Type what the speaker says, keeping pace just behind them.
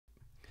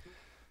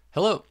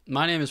Hello,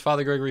 my name is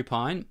Father Gregory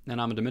Pine, and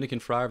I'm a Dominican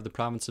friar of the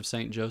province of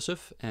St.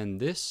 Joseph, and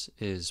this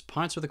is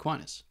Pints with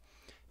Aquinas.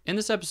 In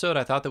this episode,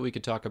 I thought that we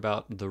could talk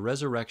about the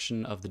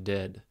resurrection of the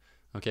dead,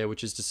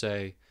 which is to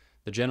say,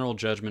 the general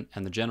judgment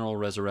and the general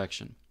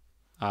resurrection.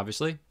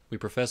 Obviously, we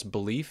profess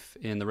belief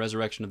in the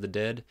resurrection of the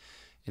dead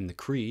in the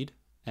Creed,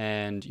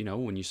 and,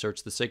 when you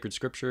search the sacred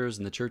scriptures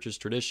and the church's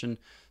tradition,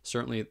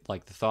 certainly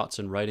like the thoughts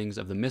and writings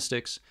of the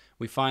mystics,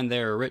 we find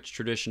there a rich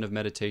tradition of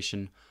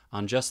meditation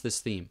on just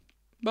this theme.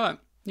 But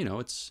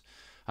it's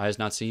eye has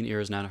not seen, ear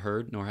has not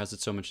heard, nor has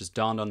it so much as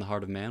dawned on the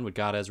heart of man what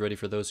God has ready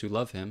for those who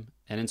love him.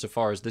 And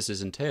insofar as this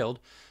is entailed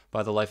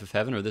by the life of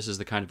heaven, or this is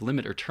the kind of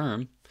limit or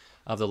term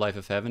of the life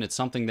of heaven, it's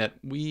something that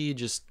we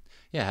just,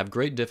 have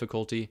great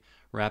difficulty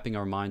wrapping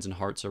our minds and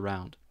hearts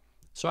around.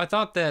 So I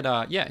thought that,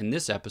 in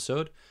this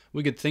episode,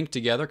 we could think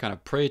together, kind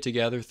of pray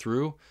together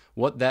through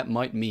what that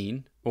might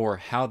mean or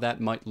how that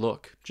might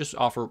look. Just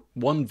offer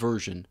one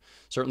version,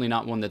 certainly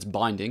not one that's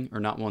binding or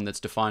not one that's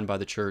defined by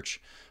the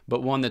church,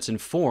 but one that's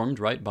informed,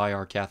 by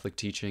our Catholic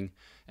teaching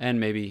and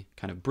maybe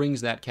kind of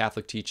brings that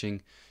Catholic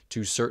teaching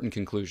to certain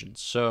conclusions.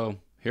 So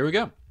here we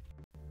go.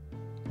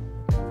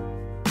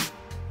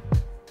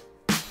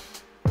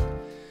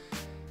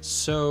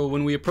 So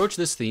when we approach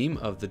this theme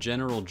of the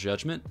general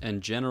judgment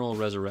and general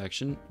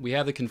resurrection, we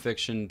have the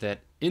conviction that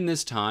in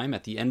this time,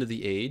 at the end of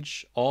the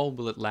age, all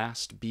will at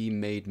last be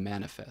made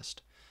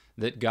manifest,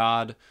 that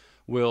God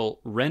will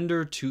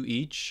render to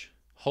each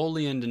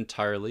wholly and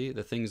entirely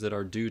the things that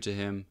are due to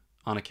him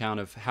on account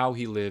of how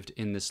he lived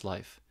in this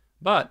life.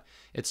 But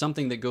it's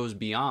something that goes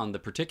beyond the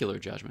particular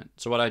judgment.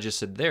 So what I just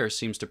said there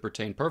seems to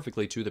pertain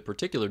perfectly to the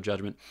particular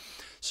judgment.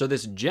 So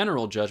this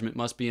general judgment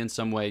must be in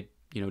some way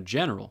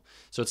general.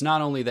 So it's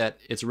not only that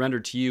it's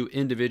rendered to you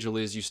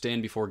individually as you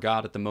stand before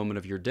God at the moment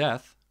of your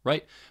death,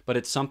 right? But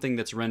it's something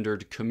that's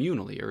rendered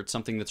communally, or it's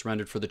something that's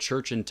rendered for the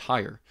church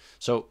entire.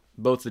 So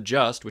both the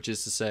just, which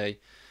is to say,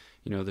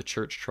 the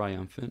church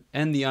triumphant,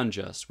 and the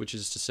unjust, which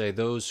is to say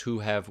those who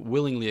have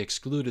willingly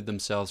excluded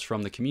themselves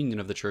from the communion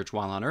of the church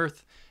while on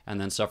earth,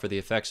 and then suffer the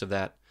effects of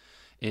that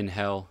in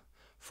hell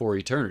for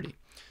eternity.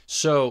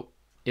 So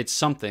it's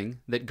something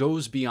that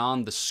goes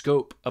beyond the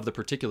scope of the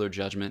particular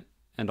judgment,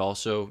 and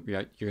also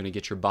you're going to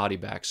get your body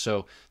back.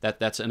 So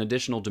that's an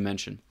additional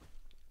dimension.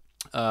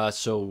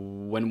 So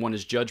when one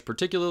is judged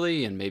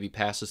particularly and maybe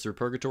passes through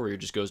purgatory or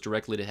just goes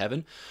directly to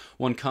heaven,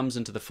 one comes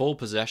into the full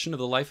possession of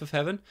the life of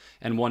heaven,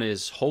 and one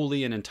is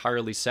wholly and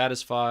entirely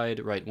satisfied,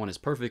 One is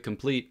perfect,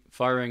 complete,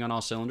 firing on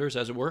all cylinders,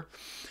 as it were.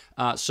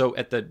 So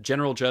at the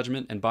general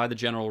judgment and by the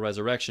general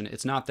resurrection,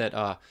 it's not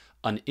that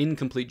an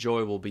incomplete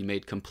joy will be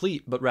made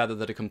complete, but rather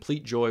that a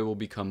complete joy will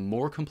become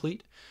more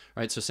complete,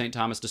 So St.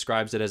 Thomas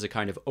describes it as a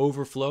kind of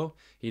overflow.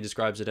 He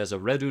describes it as a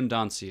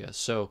redundancia.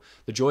 So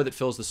the joy that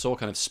fills the soul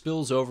kind of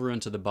spills over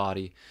into the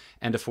body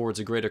and affords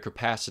a greater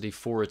capacity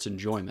for its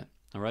enjoyment.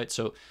 All right,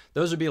 so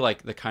those would be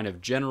like the kind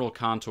of general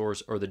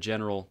contours or the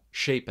general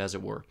shape, as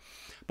it were.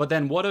 But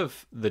then what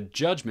of the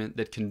judgment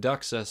that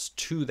conducts us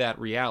to that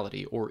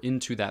reality or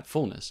into that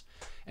fullness?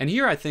 And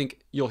here I think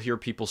you'll hear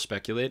people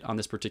speculate on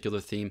this particular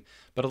theme,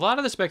 but a lot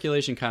of the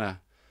speculation kind of,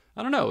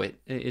 I don't know,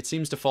 it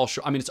seems to fall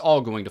short. I mean, it's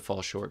all going to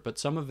fall short, but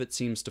some of it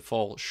seems to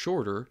fall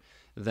shorter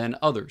than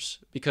others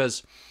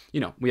because,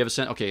 we have a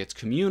sense, it's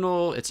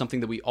communal, it's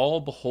something that we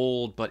all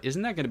behold, but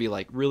isn't that going to be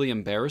like really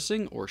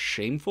embarrassing or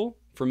shameful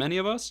for many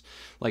of us?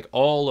 Like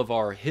all of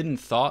our hidden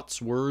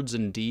thoughts, words,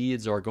 and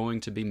deeds are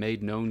going to be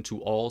made known to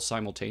all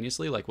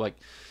simultaneously. Like,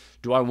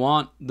 do I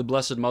want the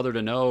Blessed Mother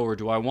to know, or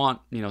do I want,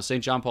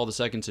 St. John Paul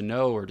II to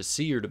know, or to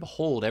see, or to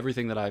behold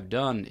everything that I've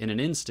done in an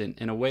instant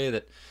in a way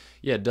that,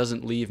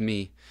 doesn't leave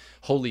me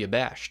wholly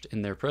abashed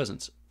in their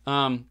presence?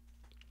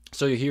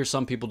 So you hear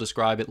some people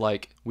describe it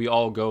like we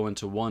all go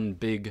into one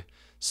big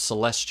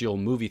celestial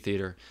movie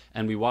theater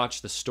and we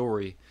watch the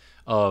story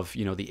of,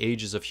 the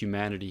ages of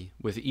humanity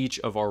with each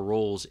of our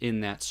roles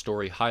in that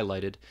story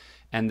highlighted,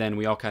 and then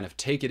we all kind of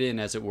take it in,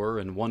 as it were,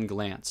 in one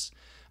glance.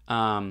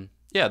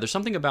 There's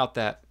something about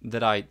that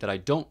I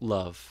don't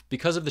love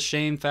because of the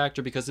shame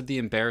factor, because of the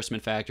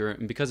embarrassment factor,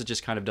 and because it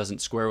just kind of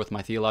doesn't square with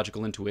my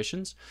theological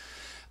intuitions.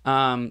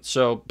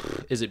 So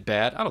is it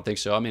bad? I don't think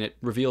so. I mean, it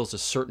reveals a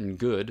certain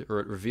good, or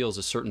it reveals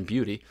a certain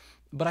beauty,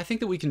 but I think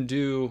that we can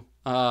do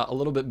a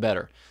little bit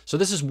better. So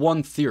this is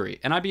one theory,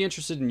 and I'd be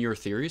interested in your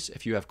theories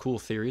if you have cool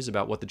theories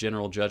about what the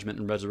general judgment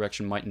and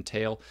resurrection might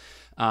entail.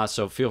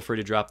 So feel free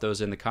to drop those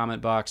in the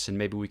comment box, and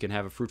maybe we can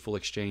have a fruitful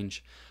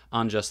exchange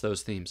on just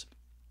those themes.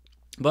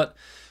 But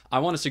I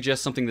want to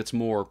suggest something that's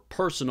more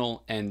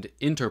personal and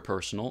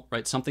interpersonal,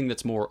 Something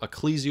that's more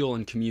ecclesial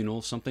and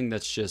communal, something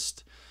that's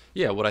just,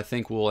 what I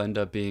think will end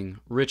up being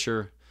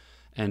richer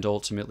and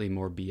ultimately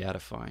more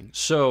beatifying.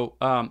 So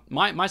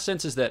my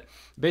sense is that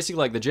basically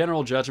like the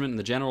general judgment and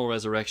the general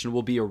resurrection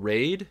will be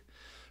arrayed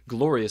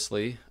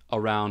gloriously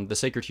around the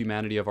sacred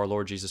humanity of our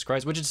Lord Jesus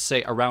Christ, which is to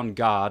say around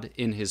God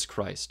in his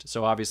Christ.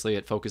 So obviously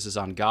it focuses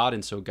on God,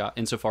 and so God,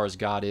 insofar as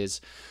God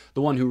is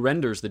the one who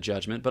renders the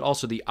judgment, but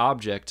also the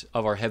object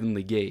of our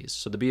heavenly gaze.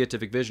 So the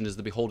beatific vision is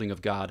the beholding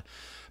of God,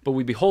 but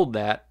we behold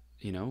that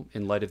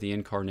in light of the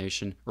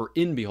incarnation, or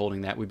in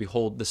beholding that, we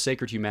behold the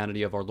sacred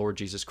humanity of our Lord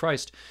Jesus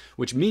Christ,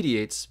 which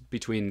mediates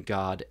between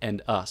God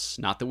and us.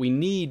 Not that we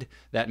need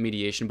that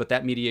mediation, but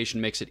that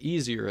mediation makes it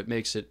easier. It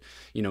makes it,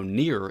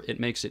 nearer. It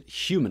makes it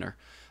humaner.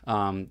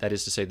 That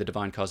is to say, the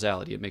divine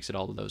causality. It makes it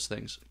all of those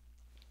things.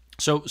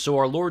 So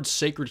our Lord's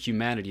sacred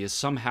humanity is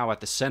somehow at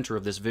the center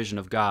of this vision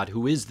of God,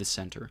 who is the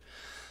center.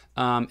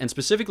 And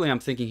specifically, I'm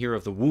thinking here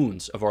of the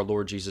wounds of our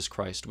Lord Jesus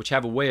Christ, which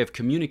have a way of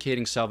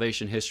communicating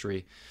salvation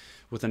history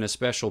with an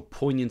especial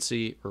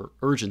poignancy or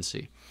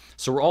urgency.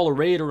 So we're all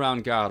arrayed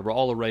around God. We're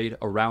all arrayed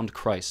around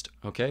Christ,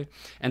 okay?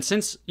 And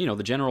since,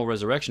 the general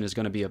resurrection is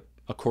going to be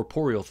a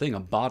corporeal thing, a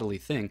bodily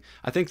thing,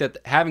 I think that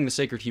having the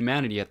sacred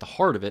humanity at the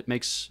heart of it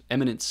makes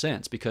eminent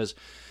sense, because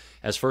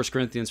as 1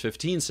 Corinthians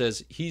 15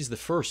 says, he's the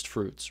first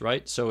fruits,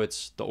 right? So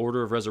it's the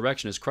order of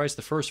resurrection is Christ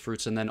the first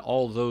fruits, and then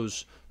all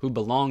those who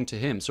belong to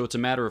him. So it's a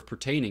matter of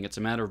pertaining. It's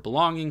a matter of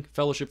belonging,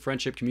 fellowship,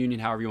 friendship, communion,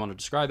 however you want to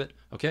describe it,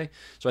 okay?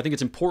 So I think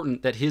it's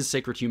important that his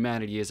sacred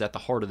humanity is at the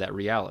heart of that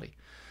reality,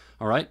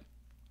 all right?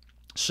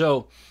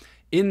 So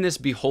in this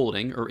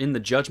beholding, or in the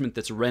judgment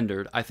that's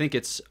rendered, I think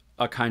it's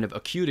a kind of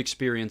acute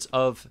experience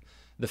of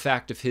the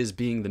fact of his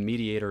being the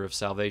mediator of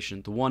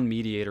salvation, the one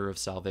mediator of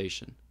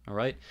salvation, all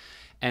right?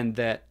 And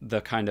that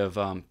the kind of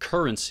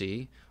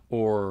currency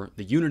or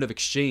the unit of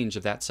exchange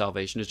of that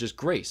salvation is just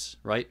grace,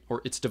 right?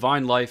 Or it's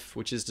divine life,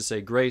 which is to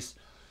say grace,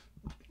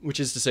 which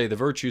is to say the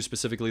virtue,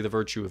 specifically the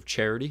virtue of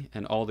charity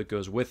and all that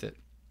goes with it.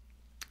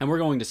 And we're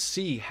going to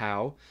see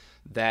how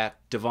that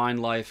divine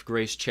life,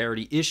 grace,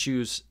 charity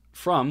issues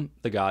from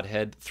the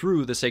Godhead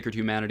through the sacred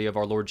humanity of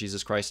our Lord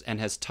Jesus Christ and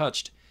has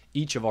touched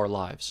each of our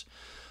lives.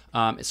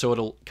 So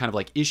it'll kind of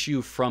like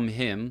issue from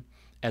him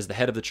as the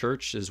head of the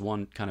church is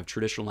one kind of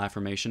traditional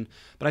affirmation.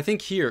 But I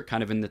think here,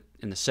 kind of in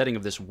the setting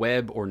of this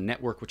web or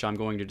network, which I'm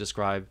going to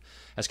describe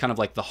as kind of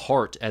like the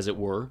heart, as it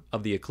were,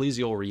 of the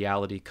ecclesial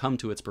reality come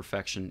to its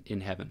perfection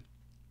in heaven.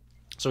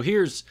 So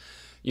here's,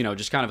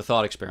 just kind of a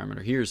thought experiment,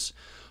 or here's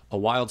a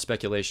wild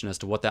speculation as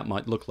to what that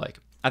might look like.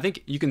 I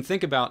think you can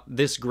think about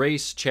this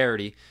grace,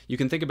 charity, you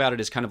can think about it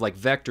as kind of like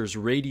vectors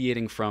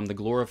radiating from the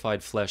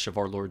glorified flesh of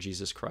our Lord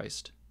Jesus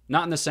Christ.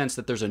 Not in the sense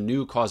that there's a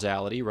new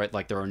causality, right?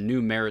 Like there are new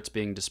merits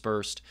being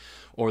dispersed,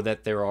 or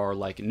that there are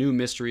like new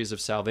mysteries of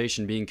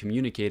salvation being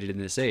communicated in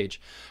this age,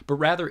 but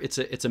rather it's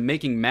a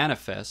making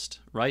manifest,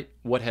 right?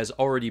 What has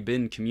already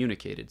been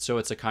communicated. So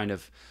it's a kind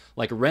of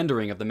like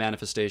rendering of the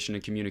manifestation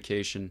and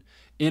communication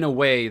in a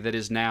way that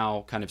is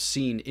now kind of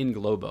seen in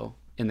globo,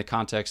 in the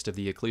context of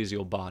the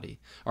ecclesial body.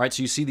 All right,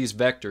 so you see these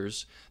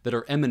vectors that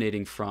are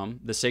emanating from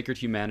the sacred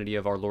humanity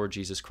of our Lord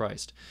Jesus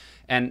Christ.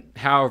 And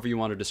however you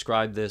want to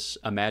describe this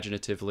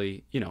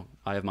imaginatively,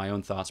 I have my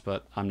own thoughts,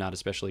 but I'm not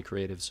especially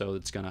creative, so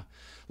it's going to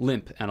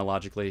limp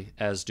analogically,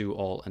 as do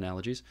all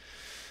analogies.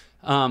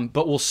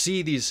 But we'll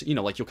see these,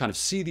 you'll kind of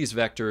see these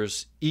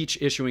vectors,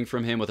 each issuing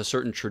from him with a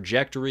certain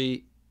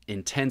trajectory,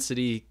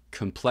 intensity,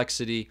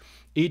 complexity,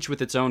 each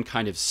with its own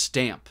kind of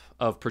stamp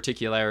of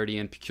particularity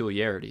and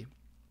peculiarity.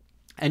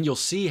 And you'll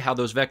see how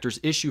those vectors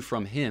issue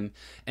from him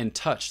and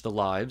touch the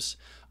lives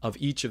of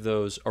each of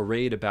those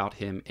arrayed about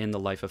him in the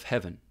life of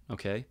heaven,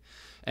 okay?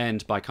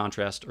 And by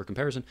contrast or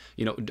comparison,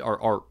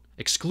 are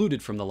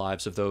excluded from the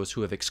lives of those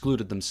who have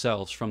excluded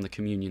themselves from the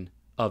communion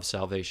of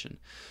salvation.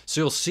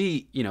 So you'll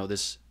see,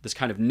 this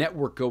kind of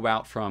network go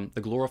out from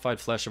the glorified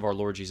flesh of our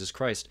Lord Jesus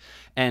Christ.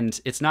 And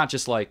it's not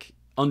just like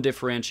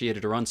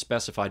undifferentiated or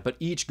unspecified, but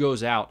each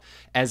goes out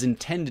as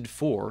intended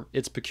for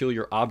its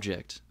peculiar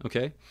object,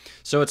 okay?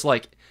 So it's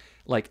like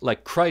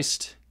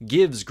Christ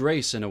gives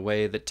grace in a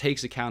way that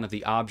takes account of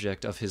the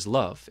object of his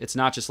love. It's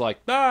not just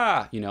like,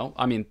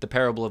 the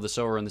parable of the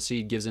sower and the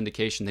seed gives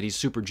indication that he's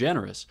super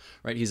generous,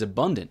 right? He's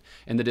abundant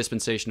in the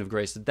dispensation of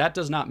grace. That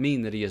does not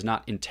mean that he is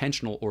not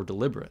intentional or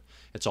deliberate.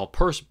 It's all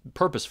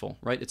purposeful,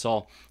 right? It's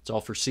all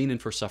foreseen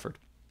and foresuffered.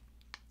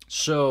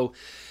 So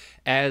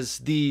as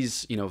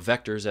these,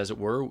 vectors, as it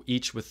were,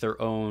 each with their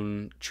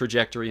own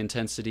trajectory,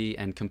 intensity,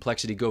 and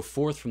complexity, go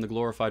forth from the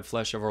glorified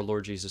flesh of our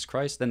Lord Jesus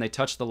Christ, then they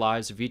touch the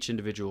lives of each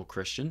individual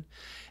Christian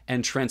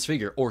and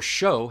transfigure, or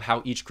show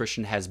how each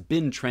Christian has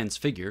been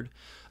transfigured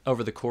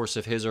over the course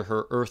of his or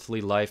her earthly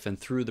life and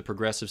through the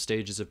progressive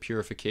stages of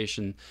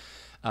purification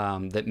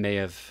that may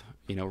have,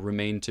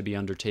 remained to be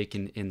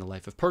undertaken in the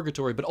life of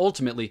purgatory, but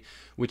ultimately,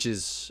 which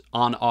is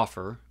on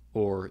offer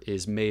or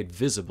is made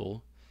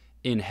visible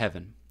in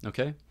heaven,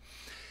 okay?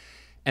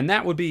 And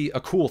that would be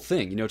a cool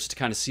thing, just to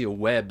kind of see a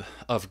web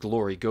of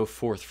glory go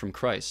forth from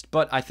Christ.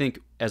 But I think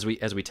as we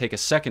take a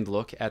second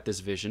look at this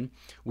vision,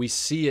 we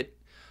see it,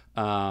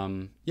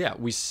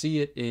 we see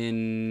it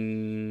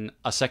in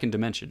a second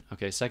dimension.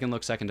 Okay, second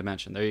look, second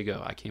dimension. There you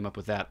go. I came up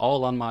with that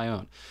all on my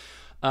own.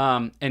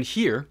 And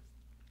here,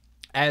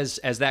 as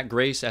that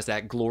grace, as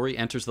that glory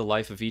enters the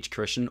life of each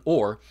Christian,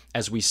 or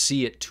as we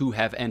see it to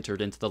have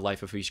entered into the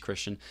life of each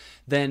Christian,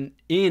 then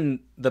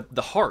in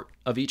the heart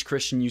of each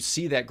Christian, you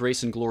see that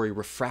grace and glory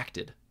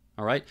refracted,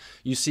 all right?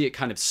 You see it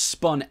kind of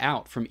spun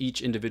out from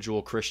each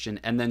individual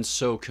Christian and then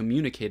so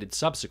communicated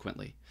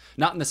subsequently.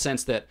 Not in the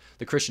sense that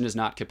the Christian is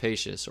not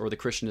capacious or the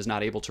Christian is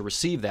not able to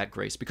receive that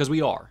grace, because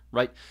we are,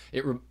 right?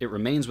 It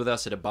remains with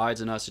us, it abides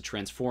in us, it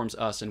transforms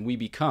us, and we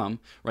become,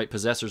 right,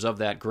 possessors of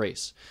that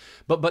grace.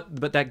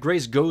 But that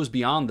grace goes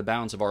beyond the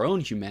bounds of our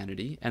own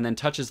humanity and then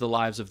touches the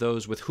lives of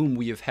those with whom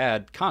we have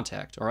had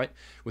contact, all right?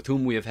 With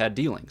whom we have had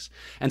dealings.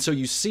 And so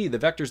you see the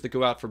vectors that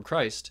go out from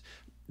Christ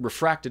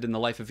refracted in the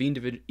life of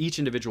each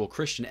individual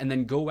Christian and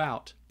then go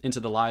out into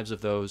the lives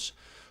of those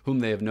whom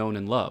they have known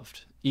and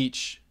loved,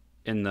 each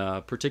in the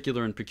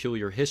particular and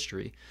peculiar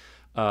history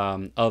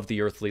of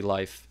the earthly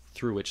life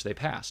through which they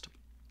passed.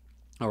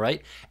 All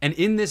right? And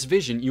in this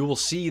vision, you will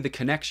see the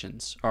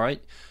connections, all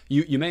right?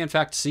 You may in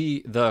fact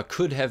see the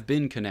could have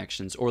been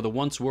connections, or the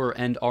once were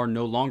and are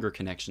no longer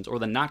connections, or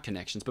the not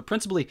connections. But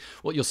principally,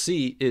 what you'll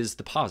see is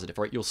the positive,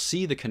 right? You'll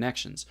see the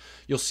connections.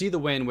 You'll see the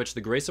way in which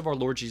the grace of our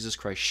Lord Jesus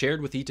Christ,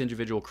 shared with each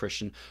individual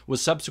Christian,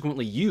 was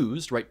subsequently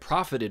used, right,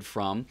 profited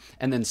from,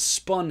 and then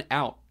spun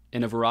out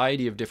in a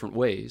variety of different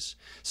ways,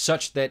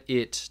 such that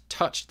it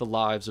touched the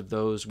lives of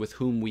those with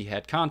whom we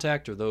had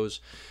contact, or those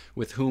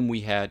with whom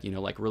we had,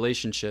 like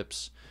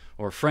relationships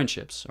or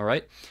friendships, all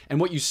right? And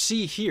what you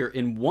see here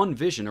in one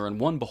vision or in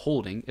one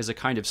beholding is a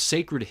kind of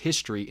sacred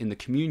history in the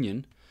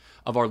communion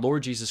of our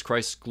Lord Jesus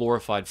Christ's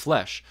glorified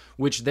flesh,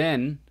 which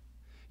then,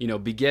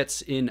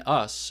 begets in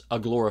us a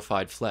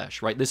glorified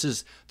flesh, right? This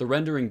is the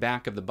rendering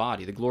back of the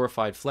body, the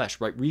glorified flesh,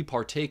 right? We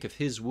partake of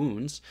his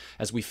wounds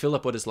as we fill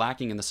up what is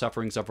lacking in the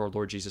sufferings of our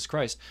Lord Jesus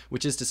Christ,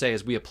 which is to say,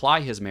 as we apply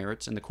his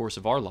merits in the course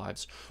of our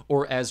lives,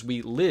 or as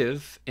we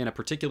live in a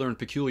particular and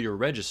peculiar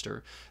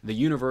register, the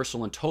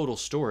universal and total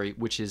story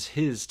which is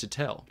his to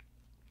tell.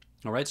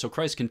 All right, so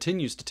Christ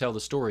continues to tell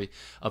the story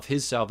of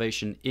his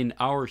salvation in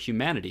our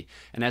humanity.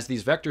 And as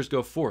these vectors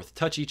go forth,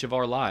 touch each of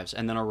our lives,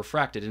 and then are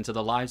refracted into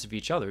the lives of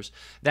each others,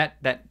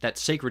 that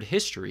sacred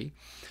history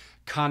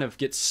kind of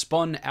gets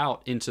spun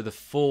out into the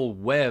full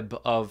web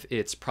of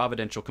its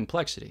providential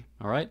complexity.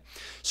 All right,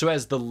 so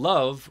as the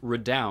love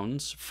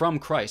redounds from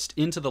Christ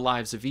into the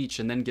lives of each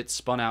and then gets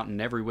spun out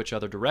in every which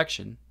other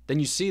direction, then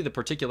you see the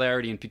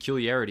particularity and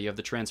peculiarity of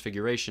the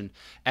transfiguration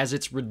as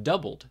it's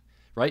redoubled,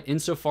 right?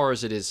 Insofar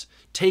as it is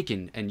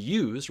taken and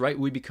used, right,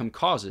 we become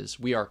causes.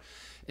 We are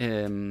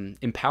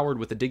empowered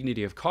with the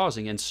dignity of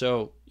causing. And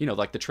so,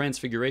 like the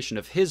transfiguration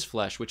of his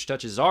flesh, which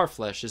touches our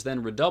flesh, is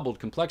then redoubled,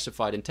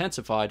 complexified,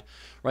 intensified,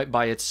 right,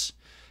 by its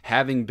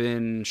having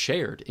been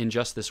shared in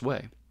just this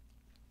way.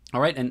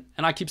 All right, and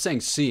I keep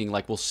saying seeing,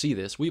 like we'll see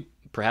this. We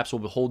perhaps will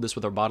behold this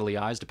with our bodily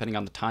eyes, depending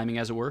on the timing,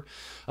 as it were,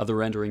 of the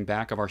rendering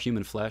back of our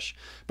human flesh.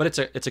 But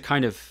it's a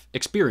kind of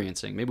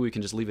experiencing. Maybe we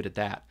can just leave it at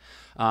that.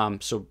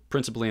 So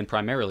principally and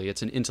primarily,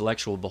 it's an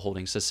intellectual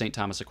beholding, says St.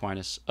 Thomas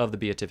Aquinas, of the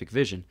beatific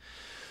vision.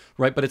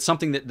 Right, but it's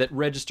something that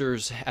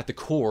registers at the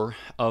core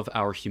of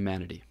our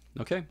humanity.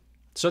 Okay?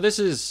 So this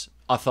is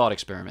a thought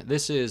experiment.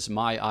 This is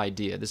my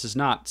idea. This is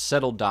not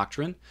settled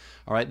doctrine.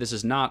 All right? This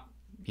is not,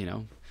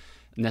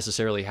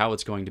 necessarily how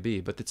it's going to be,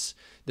 but it's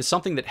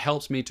something that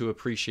helps me to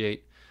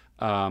appreciate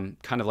kind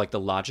of like the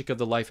logic of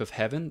the life of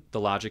heaven, the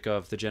logic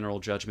of the general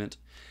judgment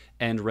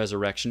and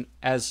resurrection,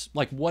 as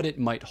like what it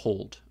might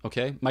hold.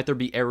 Okay, might there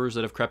be errors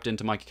that have crept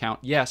into my account?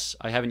 Yes,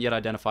 I haven't yet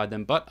identified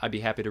them, but I'd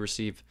be happy to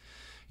receive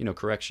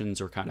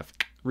corrections or kind of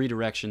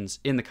redirections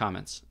in the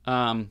comments.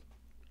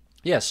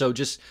 Yeah, so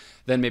just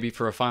then maybe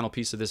for a final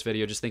piece of this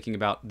video, just thinking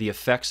about the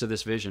effects of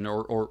this vision,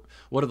 or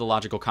what are the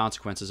logical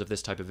consequences of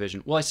this type of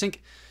vision. Well,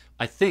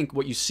 I think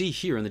what you see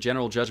here in the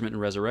general judgment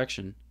and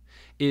resurrection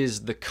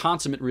is the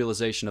consummate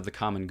realization of the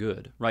common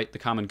good, right? The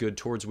common good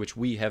towards which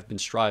we have been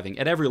striving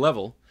at every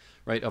level,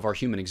 right, of our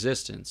human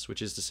existence,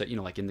 which is to say,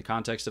 like in the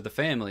context of the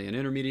family and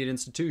intermediate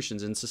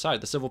institutions in society,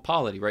 the civil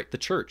polity, right, the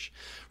church,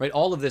 right?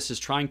 All of this is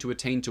trying to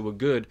attain to a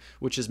good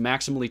which is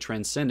maximally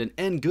transcendent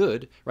and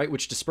good, right,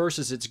 which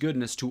disperses its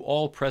goodness to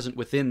all present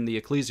within the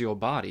ecclesial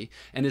body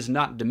and is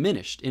not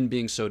diminished in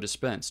being so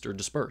dispensed or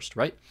dispersed,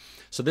 right?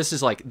 So this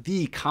is like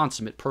the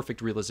consummate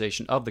perfect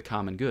realization of the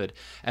common good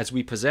as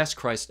we possess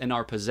Christ and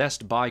are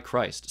possessed by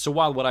Christ. So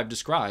while what I've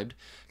described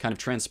kind of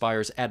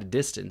transpires at a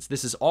distance,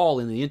 this is all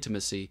in the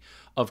intimacy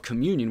of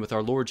communion with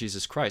our Lord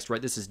Jesus Christ,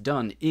 right? This is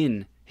done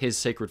in his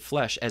sacred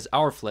flesh as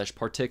our flesh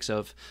partakes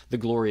of the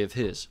glory of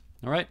his,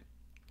 all right?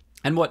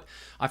 And what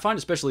I find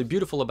especially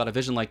beautiful about a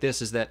vision like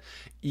this is that,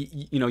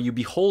 you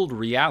behold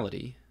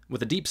reality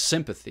with a deep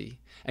sympathy,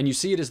 and you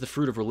see it as the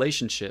fruit of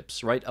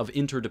relationships, right, of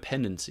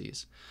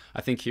interdependencies.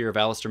 I think here of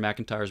Alistair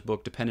McIntyre's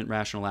book, Dependent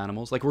Rational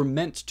Animals. Like, we're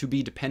meant to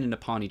be dependent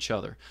upon each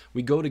other.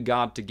 We go to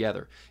God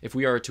together. If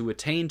we are to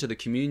attain to the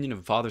communion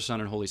of Father,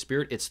 Son, and Holy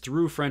Spirit, it's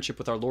through friendship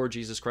with our Lord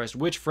Jesus Christ,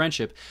 which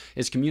friendship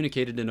is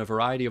communicated in a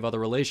variety of other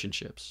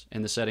relationships,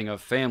 in the setting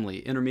of family,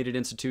 intermediate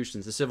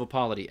institutions, the civil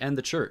polity, and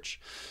the church.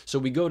 So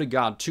we go to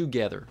God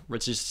together,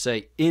 which is to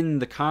say, in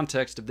the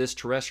context of this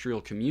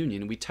terrestrial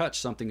communion, we touch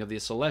something of the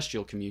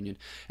celestial communion,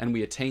 and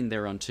we attain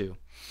thereunto.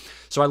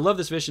 So I love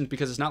this vision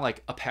because it's not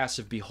like a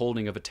passive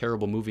beholding of a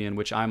terrible movie in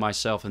which I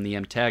myself am the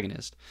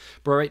antagonist,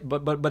 but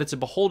it's a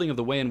beholding of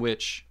the way in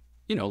which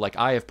like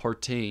I have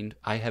pertained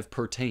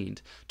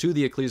to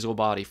the ecclesial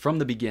body from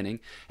the beginning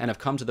and have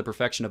come to the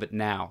perfection of it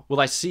now. Will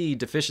I see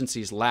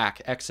deficiencies,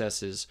 lack,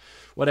 excesses,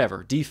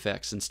 whatever,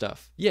 defects and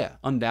stuff? Yeah,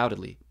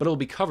 undoubtedly. But it'll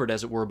be covered,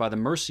 as it were, by the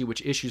mercy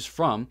which issues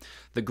from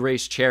the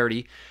grace,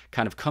 charity,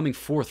 kind of coming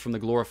forth from the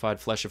glorified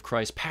flesh of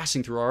Christ,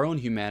 passing through our own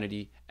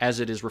humanity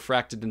as it is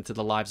refracted into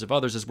the lives of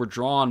others, as we're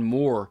drawn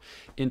more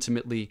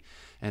intimately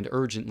and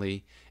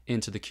urgently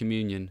into the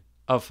communion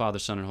of Father,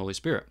 Son, and Holy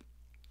Spirit.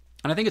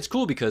 And I think it's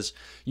cool because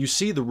you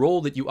see the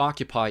role that you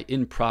occupy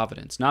in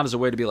providence, not as a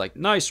way to be like,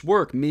 nice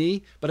work,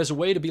 me, but as a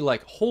way to be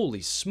like,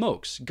 holy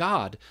smokes,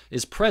 God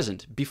is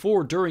present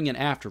before, during, and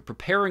after,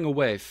 preparing a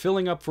way,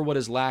 filling up for what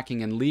is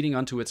lacking, and leading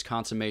unto its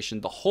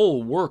consummation, the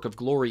whole work of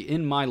glory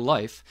in my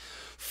life,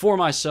 for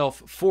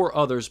myself, for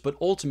others, but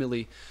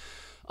ultimately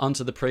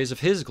unto the praise of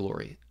his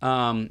glory.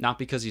 Not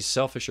because he's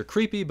selfish or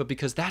creepy, but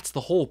because that's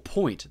the whole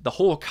point, the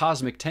whole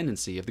cosmic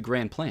tendency of the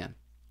grand plan.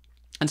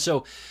 And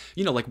so,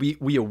 like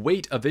we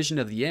await a vision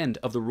of the end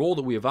of the role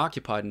that we have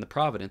occupied in the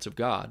providence of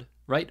God,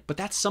 right? But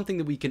that's something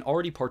that we can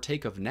already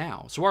partake of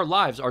now. So our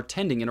lives are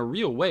tending in a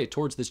real way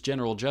towards this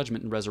general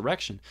judgment and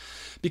resurrection,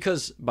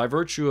 because by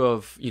virtue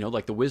of,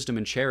 like the wisdom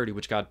and charity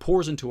which God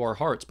pours into our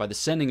hearts by the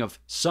sending of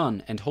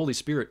Son and Holy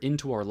Spirit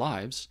into our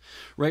lives,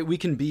 right? We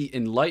can be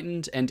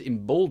enlightened and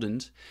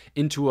emboldened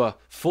into a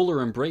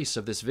fuller embrace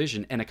of this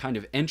vision and a kind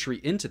of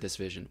entry into this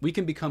vision. We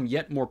can become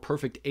yet more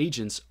perfect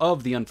agents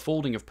of the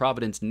unfolding of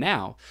providence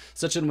now,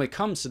 such that when it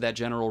comes to that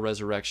general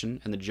resurrection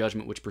and the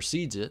judgment which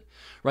precedes it,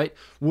 right,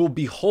 we'll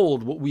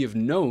behold what we have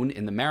known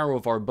in the marrow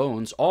of our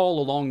bones all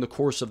along the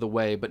course of the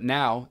way, but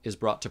now is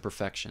brought to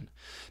perfection,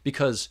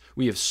 because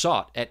we have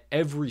sought at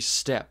every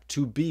step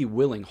to be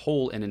willing,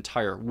 whole, and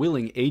entire,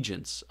 willing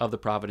agents of the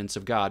providence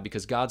of God,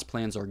 because God's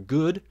plans are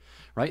good,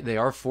 right? They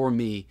are for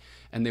me,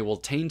 and they will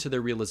attain to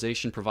their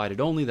realization,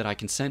 provided only that I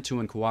consent to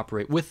and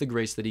cooperate with the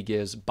grace that he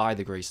gives, by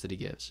the grace that he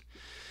gives.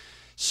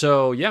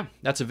 So yeah,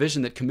 that's a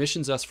vision that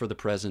commissions us for the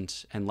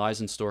present and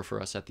lies in store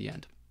for us at the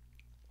end.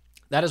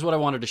 That is what I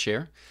wanted to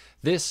share.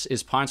 This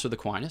is Pints with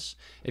Aquinas.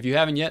 If you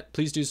haven't yet,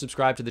 please do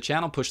subscribe to the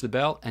channel, push the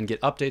bell, and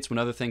get updates when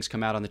other things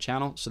come out on the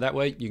channel, so that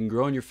way you can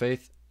grow in your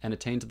faith and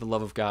attain to the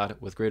love of God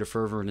with greater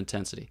fervor and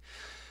intensity.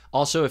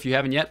 Also, if you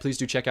haven't yet, please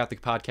do check out the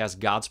podcast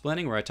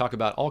Godsplaining, where I talk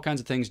about all kinds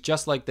of things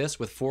just like this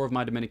with 4 of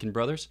my Dominican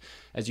brothers,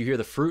 as you hear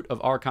the fruit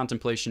of our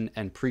contemplation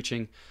and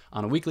preaching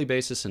on a weekly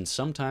basis and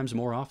sometimes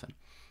more often.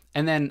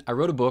 And then I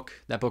wrote a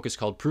book. That book is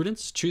called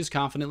Prudence, Choose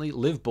Confidently,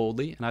 Live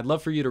Boldly, and I'd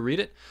love for you to read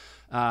it.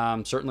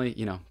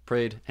 Certainly,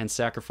 prayed and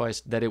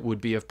sacrificed that it would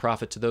be of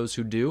profit to those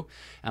who do,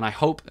 and I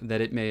hope that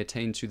it may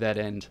attain to that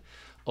end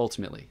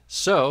ultimately.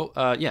 So,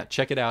 yeah,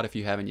 check it out if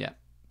you haven't yet.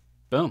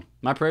 Boom.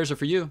 My prayers are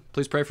for you.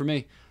 Please pray for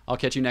me. I'll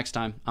catch you next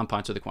time on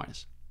Pints with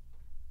Aquinas.